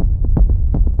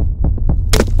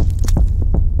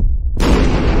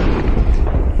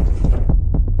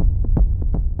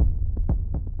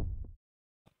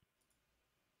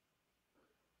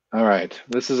 All right.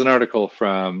 This is an article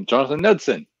from Jonathan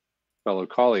Knudsen, fellow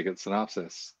colleague at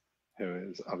Synopsys, who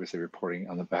is obviously reporting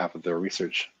on the behalf of their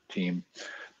research team,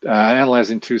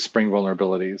 analyzing two Spring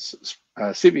vulnerabilities,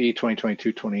 CVE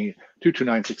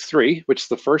 2022-22963, which is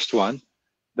the first one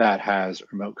that has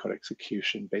remote code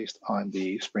execution based on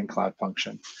the Spring Cloud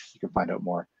function. You can find out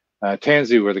more.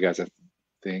 Tanzu were the guys,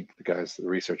 the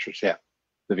researchers, the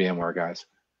VMware guys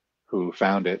who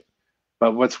found it.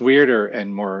 But what's weirder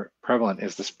and more prevalent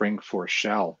is the Spring Force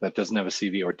shell that doesn't have a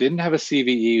CVE or didn't have a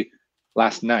CVE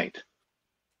last night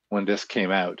when this came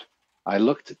out. I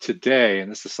looked today,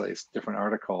 and this is a different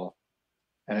article,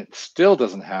 and it still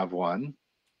doesn't have one.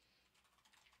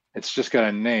 It's just got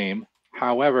a name.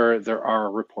 However, there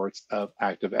are reports of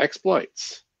active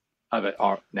exploits of it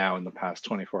now in the past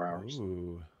 24 hours.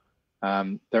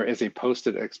 There is a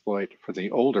posted exploit for the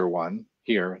older one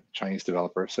here, Chinese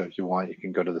developer. So if you want, you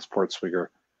can go to this Portswigger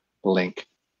link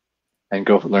and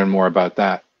go learn more about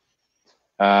that.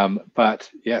 But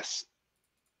yes,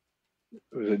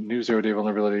 new zero-day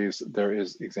vulnerabilities. There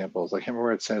is examples. I can't remember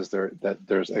where it says there it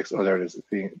is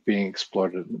being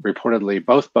exploited. Reportedly,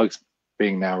 both bugs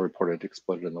being now reported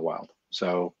exploited in the wild.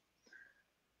 So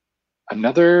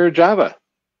another Java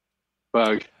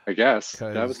bug, I guess.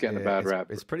 Java's getting a bad rap.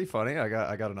 It's pretty funny. I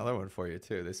got another one for you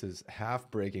too. This is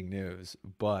half breaking news,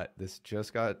 but this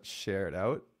just got shared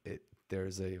out.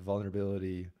 There's a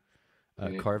vulnerability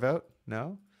carve out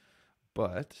now,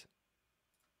 but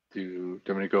do you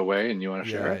want me to go away and you want to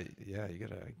share it? Yeah, you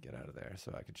gotta get out of there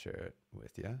so I can share it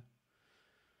with you.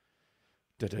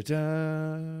 Oh,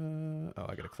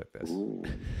 I gotta click this.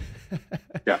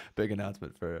 Yeah. Big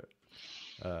announcement for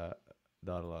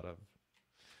not a lot of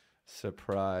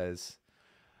surprise.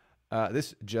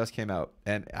 This just came out,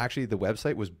 and actually the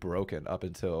website was broken up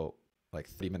until like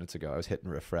 3 minutes ago. I was hitting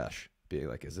refresh, being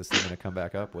like, is this thing gonna come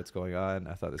back up? What's going on?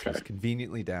 I thought this was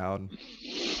conveniently down.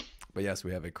 But yes,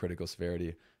 we have a critical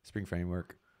severity Spring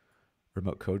Framework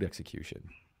remote code execution,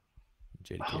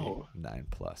 JDK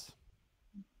 9+.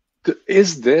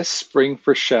 Is this Spring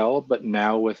for Shell, but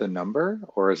now with a number,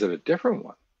 or is it a different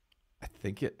one? I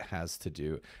think it has to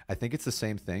do. I think it's the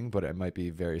same thing, but it might be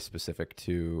very specific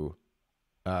to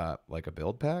like a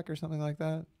build pack or something like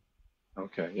that.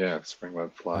 Okay, yeah, Spring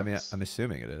Web Flux. I mean, I'm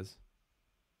assuming it is.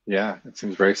 Yeah, it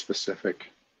seems very specific.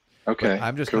 But Okay,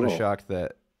 I'm just cool. kind of shocked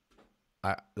that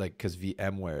because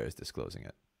VMware is disclosing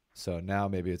it. So now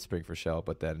maybe it's Spring for Shell,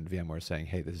 but then VMware is saying,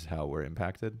 hey, this is how we're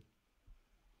impacted.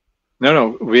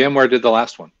 No, VMware did the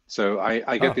last one. So I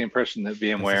get Oh, the impression that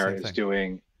same VMware is thing.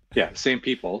 doing, yeah, same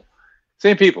people.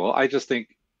 Same people. I just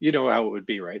think, you know how it would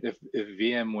be, right? If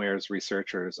VMware's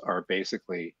researchers are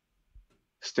basically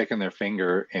sticking their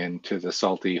finger into the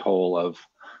salty hole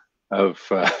of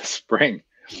Spring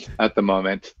at the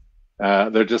moment,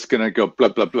 they're just going to go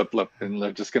blub, blub, blub, blub, and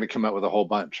they're just going to come out with a whole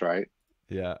bunch, right?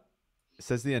 Yeah. It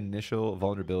says the initial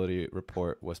vulnerability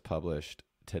report was published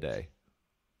today.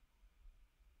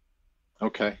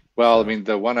 Okay. Well, I So, mean,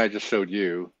 the one I just showed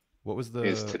you what was the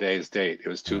is today's date. It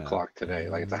was 2 Yeah. o'clock today.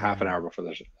 Like it's a half an hour before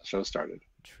the show started.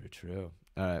 True.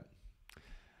 All right.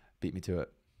 Beat me to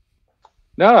it.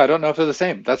 No, I don't know if they're the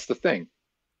same. That's the thing.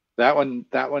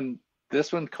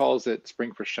 This one calls it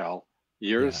Spring for Shell.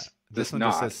 Yours This does one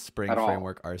just not says Spring at all.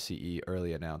 Framework RCE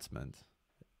early announcement.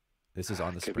 This is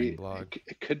on the Spring blog.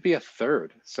 It could be a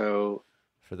third. So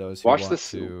for those who watch want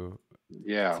this. to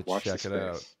Watch check this it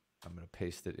out, space. I'm going to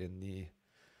paste it in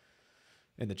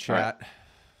the chat. Right.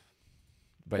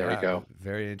 But there we go.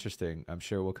 Very interesting. I'm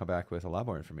sure we'll come back with a lot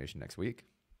more information next week.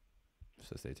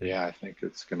 So stay tuned. Yeah, I think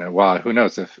it's gonna. Well, who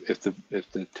knows if the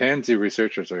Tansy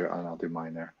researchers are, and I'll do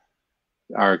mine there,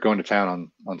 are going to town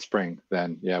on Spring,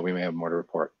 then yeah, we may have more to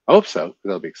report. I hope so.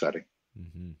 That'll be exciting.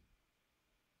 Mm-hmm.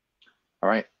 All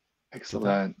right,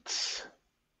 excellent.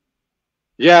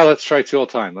 Yeah, let's try tool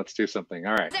time. Let's do something.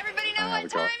 All right. Does everybody know what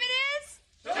time it is?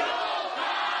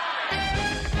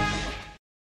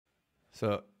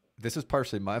 So this is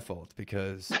partially my fault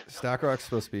because StackRox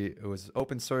supposed to be, it was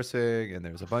open sourcing and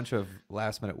there was a bunch of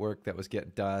last minute work that was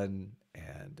getting done,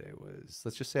 and it was,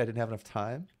 let's just say I didn't have enough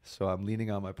time. So I'm leaning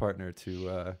on my partner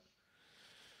to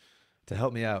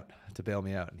help me out, to bail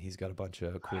me out. And he's got a bunch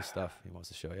of cool stuff he wants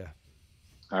to show you.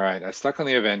 All right, I stuck on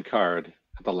the event card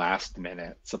at the last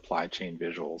minute supply chain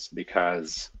visuals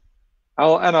because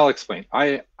I'll explain.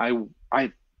 I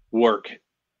work.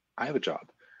 I have a job.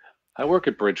 I work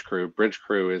at Bridge Crew. Bridge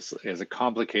Crew is a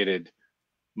complicated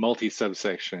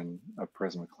multi-subsection of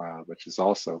Prisma Cloud, which is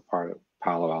also part of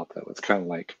Palo Alto. It's kind of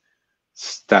like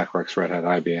StackRox, Red Hat,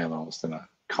 IBM, almost in a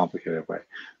complicated way.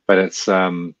 But it's I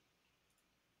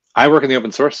work in the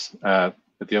open source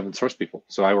with the open source people.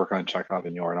 So I work on Chekhov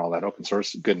and Yor and all that open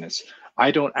source goodness.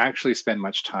 I don't actually spend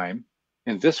much time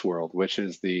in this world, which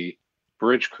is the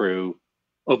Bridge Crew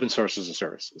open source as a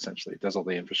service. Essentially, it does all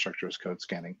the infrastructure as code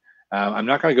scanning. I'm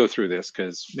not going to go through this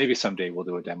because maybe someday we'll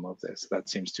do a demo of this. That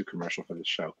seems too commercial for this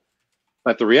show.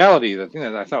 But the reality, the thing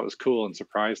that I thought was cool and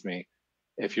surprised me,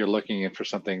 if you're looking for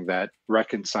something that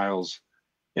reconciles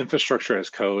infrastructure as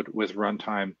code with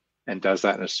runtime and does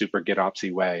that in a super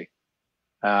GitOpsy way,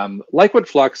 like what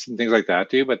Flux and things like that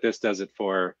do, but this does it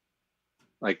for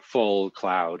like full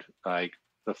cloud, like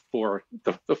the four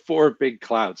big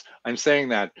clouds. I'm saying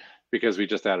that because we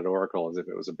just added Oracle as if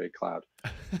it was a big cloud,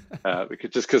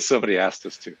 because somebody asked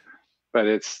us to. But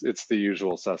it's the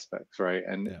usual suspects, right?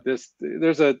 And there's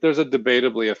a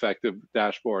debatably effective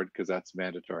dashboard because that's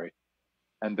mandatory.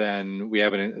 And then we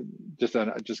have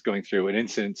just going through an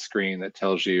incident screen that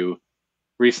tells you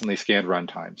recently scanned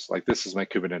runtimes. Like this is my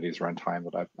Kubernetes runtime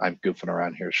that I'm goofing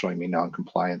around here, showing me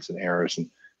non-compliance and errors and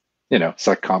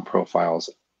seccomp profiles.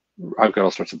 I've got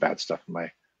all sorts of bad stuff in my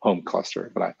home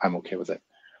cluster, but I'm okay with it.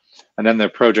 And then the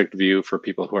project view for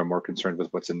people who are more concerned with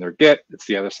what's in their Git. It's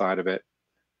the other side of it.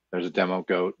 There's a demo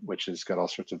goat, which has got all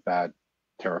sorts of bad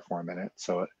Terraform in it.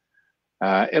 So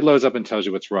it loads up and tells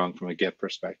you what's wrong from a Git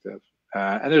perspective.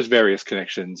 And there's various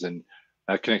connections and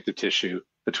connective tissue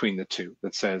between the two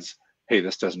that says, hey,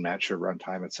 this doesn't match your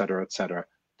runtime, et cetera, et cetera.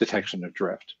 Detection of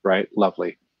drift, right?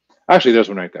 Lovely. Actually, there's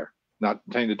one right there. Not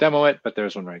intending to demo it, but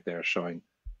there's one right there showing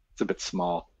it's a bit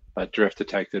small, but drift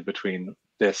detected between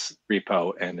this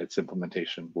repo and its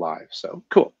implementation live. So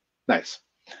cool, nice.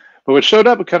 But what showed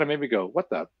up, it kind of made me go, what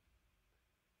the?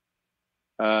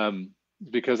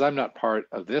 Because I'm not part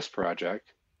of this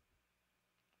project.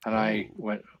 And I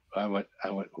went, I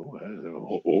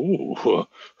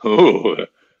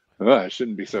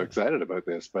shouldn't be so excited about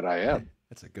this, but I am.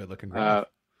 That's a good looking graph.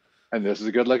 And this is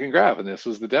a good looking graph. And this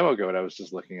was the demo goat I was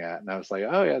just looking at. And I was like,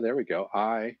 oh yeah, there we go.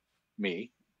 Me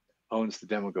owns the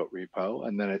demo goat repo.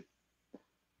 And then it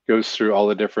goes through all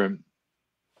the different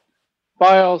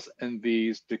files, and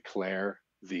these declare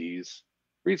these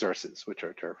resources, which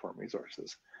are Terraform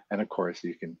resources. And of course,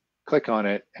 you can click on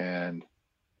it, and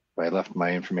if I left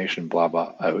my information, blah,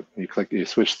 blah, out. You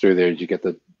switch through there, you get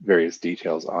the various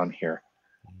details on here.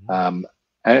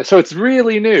 And so it's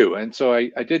really new. And so I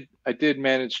did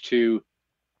manage to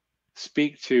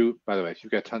speak to, by the way, if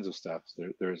you've got tons of stuff,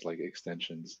 there's like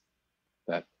extensions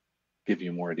that give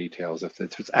you more details. If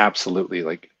it's absolutely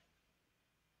like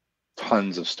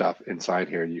tons of stuff inside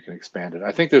here, you can expand it.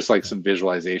 I think there's like some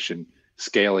visualization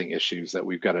scaling issues that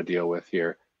we've got to deal with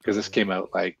here because this came out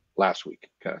like last week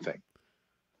kind of thing.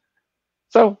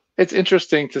 So it's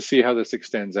interesting to see how this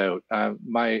extends out.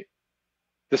 My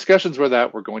discussions were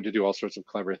that we're going to do all sorts of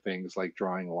clever things like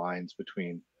drawing lines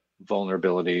between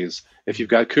vulnerabilities. If you've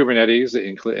got Kubernetes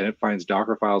and it finds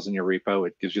Docker files in your repo,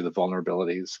 it gives you the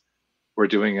vulnerabilities. We're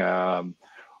doing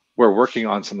we're working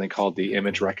on something called the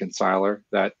image reconciler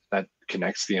that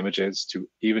connects the images to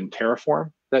even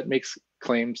Terraform that makes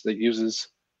claims that uses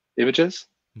images,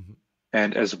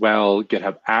 and as well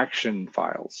GitHub action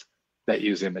files that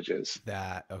use images.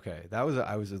 Okay. I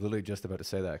was literally just about to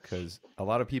say that because a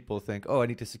lot of people think, oh, I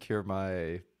need to secure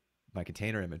my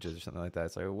container images or something like that.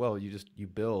 It's like, well, you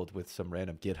build with some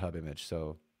random GitHub image,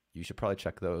 so you should probably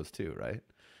check those too, right?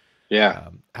 Yeah.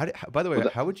 By the way,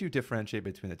 how would you differentiate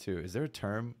between the two? Is there a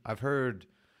term I've heard,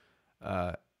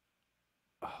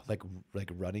 like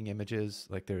running images?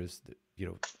 Like there's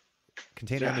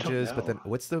container images, but then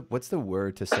what's the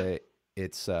word to say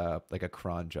it's like a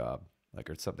cron job, like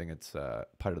or something that's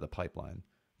part of the pipeline?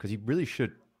 Because you really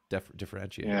should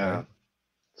differentiate. Yeah, right?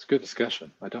 it's a good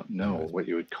discussion. I don't know what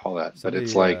you would call that, but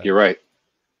it's Somebody, like you're right.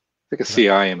 It's like a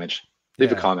CI image.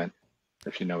 Leave a comment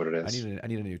if you know what it is. I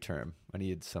need a new term. I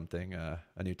need something, a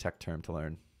new tech term to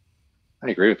learn. I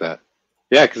agree with that.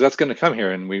 Yeah, because that's going to come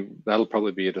here, and that'll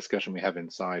probably be a discussion we have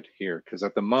inside here. Because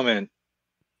at the moment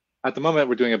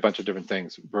we're doing a bunch of different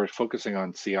things. We're focusing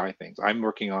on CI things. I'm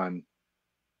working on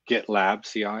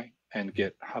GitLab CI and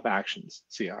GitHub Actions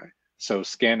CI. So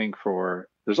scanning for,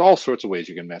 there's all sorts of ways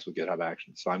you can mess with GitHub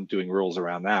Actions. So I'm doing rules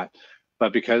around that.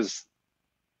 But because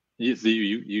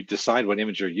you decide what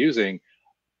image you're using,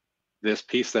 this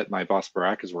piece that my boss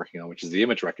Barak is working on, which is the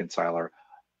image reconciler,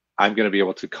 I'm going to be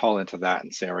able to call into that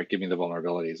and say, all right, give me the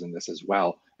vulnerabilities in this as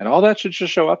well. And all that should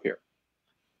just show up here.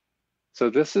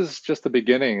 So this is just the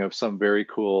beginning of some very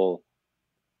cool,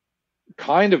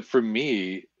 kind of, for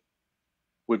me,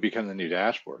 would become the new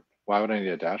dashboard. Why would I need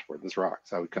a dashboard? This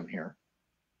rocks. I would come here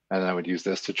and I would use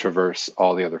this to traverse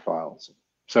all the other files.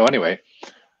 So anyway,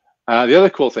 the other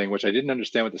cool thing, which I didn't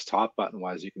understand what this top button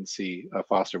was, you can see,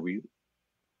 Foster,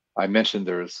 I mentioned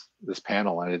there's this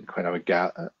panel. I didn't quite have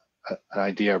an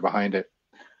idea behind it.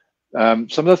 Some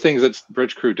of the things that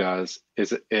Bridge Crew does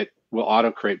is it will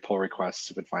auto create pull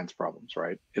requests if it finds problems,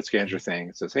 right? It scans your thing.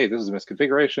 It says, hey, this is a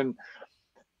misconfiguration.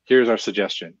 Here's our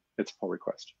suggestion. It's a pull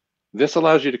request. This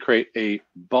allows you to create a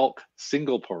bulk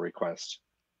single pull request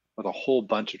with a whole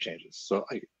bunch of changes. So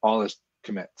like all this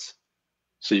commits.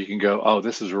 So you can go, oh,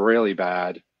 this is really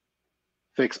bad.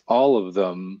 Fix all of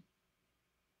them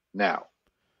now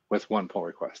with one pull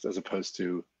request as opposed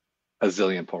to a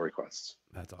zillion pull requests.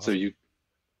 That's awesome. So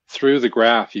through the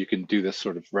graph, you can do this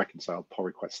sort of reconciled pull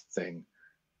request thing.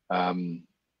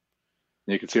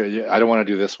 You can see, I don't want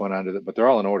to do this one under but they're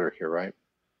all in order here, right?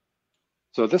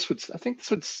 So I think this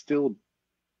would still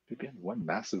be one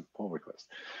massive pull request.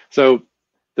 So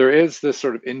there is this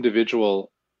sort of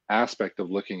individual aspect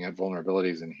of looking at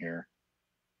vulnerabilities in here,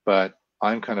 but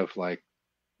I'm kind of like,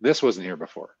 this wasn't here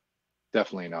before,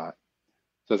 definitely not.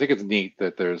 So I think it's neat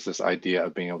that there's this idea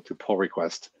of being able to pull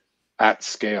request at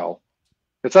scale.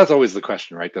 That's always the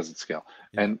question, right? Does it scale?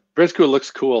 Yeah. And Briscoe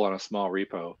looks cool on a small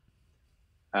repo.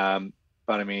 But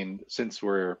I mean, since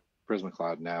we're Prisma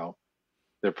Cloud now,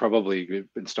 they're probably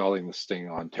installing this thing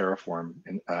on Terraform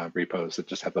repos that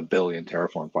just have 1 billion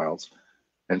Terraform files.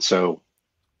 And so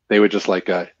they would just like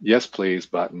a yes, please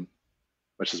button,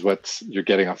 which is what you're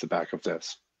getting off the back of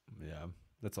this. Yeah,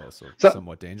 that's also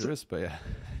somewhat dangerous, but yeah.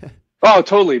 Oh,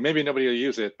 totally. Maybe nobody will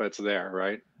use it, but it's there,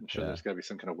 right? I'm sure there's got to be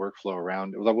some kind of workflow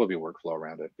around it. Well, there will be a workflow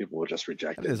around it. People will just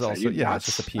reject it. There's also, it's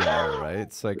just a PR, right?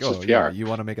 It's like, oh, yeah, you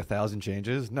want to make 1,000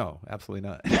 changes? No, absolutely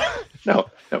not. No,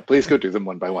 please go do them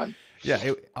one by one.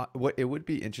 Yeah, it would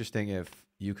be interesting if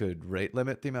you could rate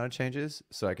limit the amount of changes.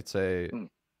 So I could say,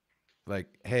 like,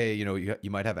 hey, you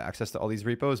might have access to all these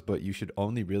repos, but you should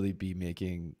only really be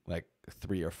making like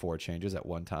 3 or 4 changes at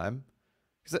one time.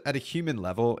 Because at a human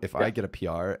level, if I get a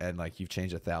PR and like you've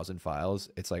changed 1,000 files,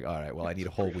 it's like, all right, well, I need a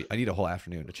whole week, I need a whole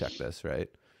afternoon to check this, right?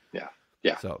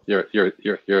 Yeah. So you're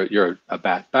a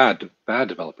bad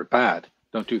developer. Bad.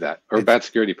 Don't do that. Or a bad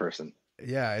security person.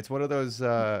 Yeah, it's one of those.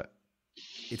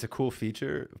 It's a cool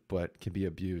feature, but can be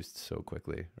abused so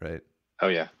quickly, right? Oh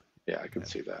yeah, I can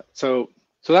see that. So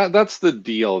that's the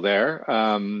deal there.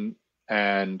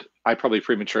 And I probably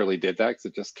prematurely did that because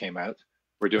it just came out.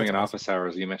 We're doing That's an awesome. office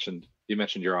hours. You mentioned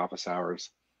your office hours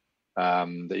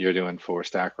that you're doing for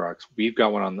StackRox. We've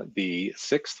got one on the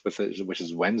 6th, which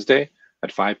is Wednesday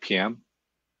at 5 p.m.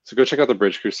 So go check out the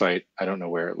Bridge Crew site. I don't know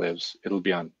where it lives. It'll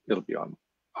be on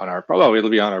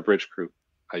our Bridge Crew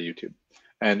YouTube.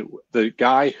 And the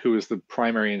guy who is the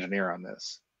primary engineer on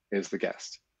this is the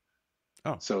guest.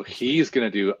 Oh, So that's he's going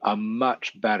to do a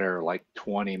much better, like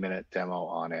 20-minute demo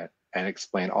on it and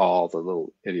explain all the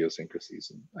little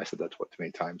idiosyncrasies. And I said that too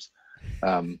many times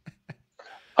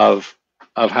of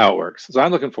how it works. So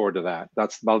I'm looking forward to that.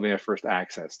 That'll be my first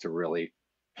access to really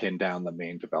pin down the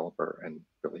main developer and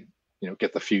really,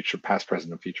 get the future, past,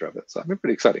 present, and future of it. So I'm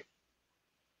pretty exciting.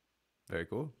 very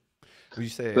cool. Would you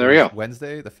say There we go.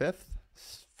 Wednesday the 5th,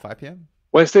 5 p.m.?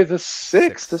 Wednesday the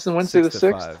 6th. This is Wednesday the 6 to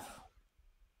 6th. 5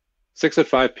 6 at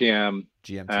 5 p.m.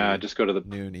 GMT. Just go to the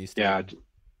noon Eastern. Yeah,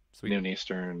 Sweet. noon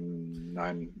Eastern,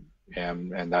 9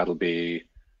 a.m. And that'll be,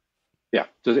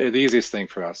 the easiest thing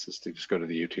for us is to just go to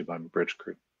the YouTube on Bridge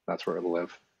Crew. That's where it'll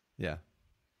live. Yeah.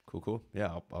 Cool.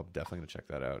 Yeah, I'll definitely gonna check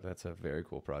that out. That's a very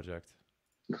cool project.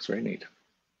 Looks very neat.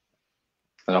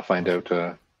 And I'll find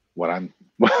out what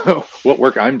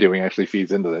work I'm doing actually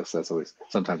feeds into this. That's always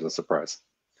sometimes a surprise.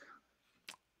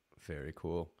 Very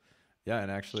cool. Yeah,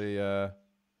 and actually,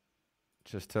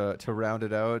 just to round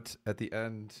it out at the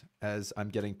end, as I'm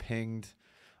getting pinged,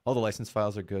 all the license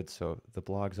files are good, so the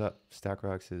blog's up.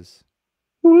 StackRox is,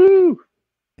 Woo!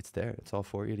 it's there. It's all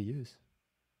for you to use.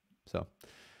 So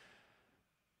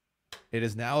it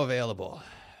is now available.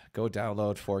 Go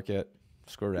download, fork it,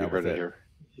 screw around with it.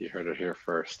 You heard it here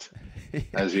first.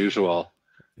 As usual,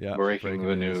 Yeah, breaking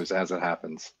the news as it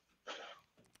happens.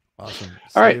 Awesome.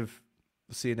 All right. We'll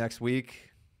see you next week.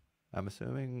 I'm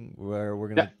assuming where we're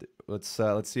gonna let's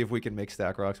see if we can make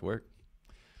StackRox work.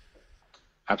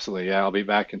 Absolutely, yeah. I'll be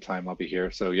back in time. I'll be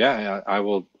here. So yeah, I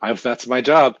will. That's my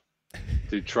job,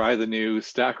 to try the new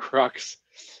StackRox.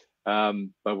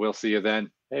 But we'll see you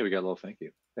then. Hey, we got a little thank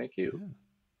you. Thank you. Yeah.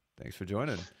 Thanks for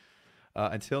joining.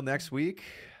 Until next week,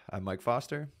 I'm Mike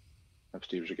Foster. I'm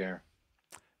Steve Giguere.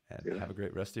 And have a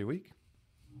great rest of your week.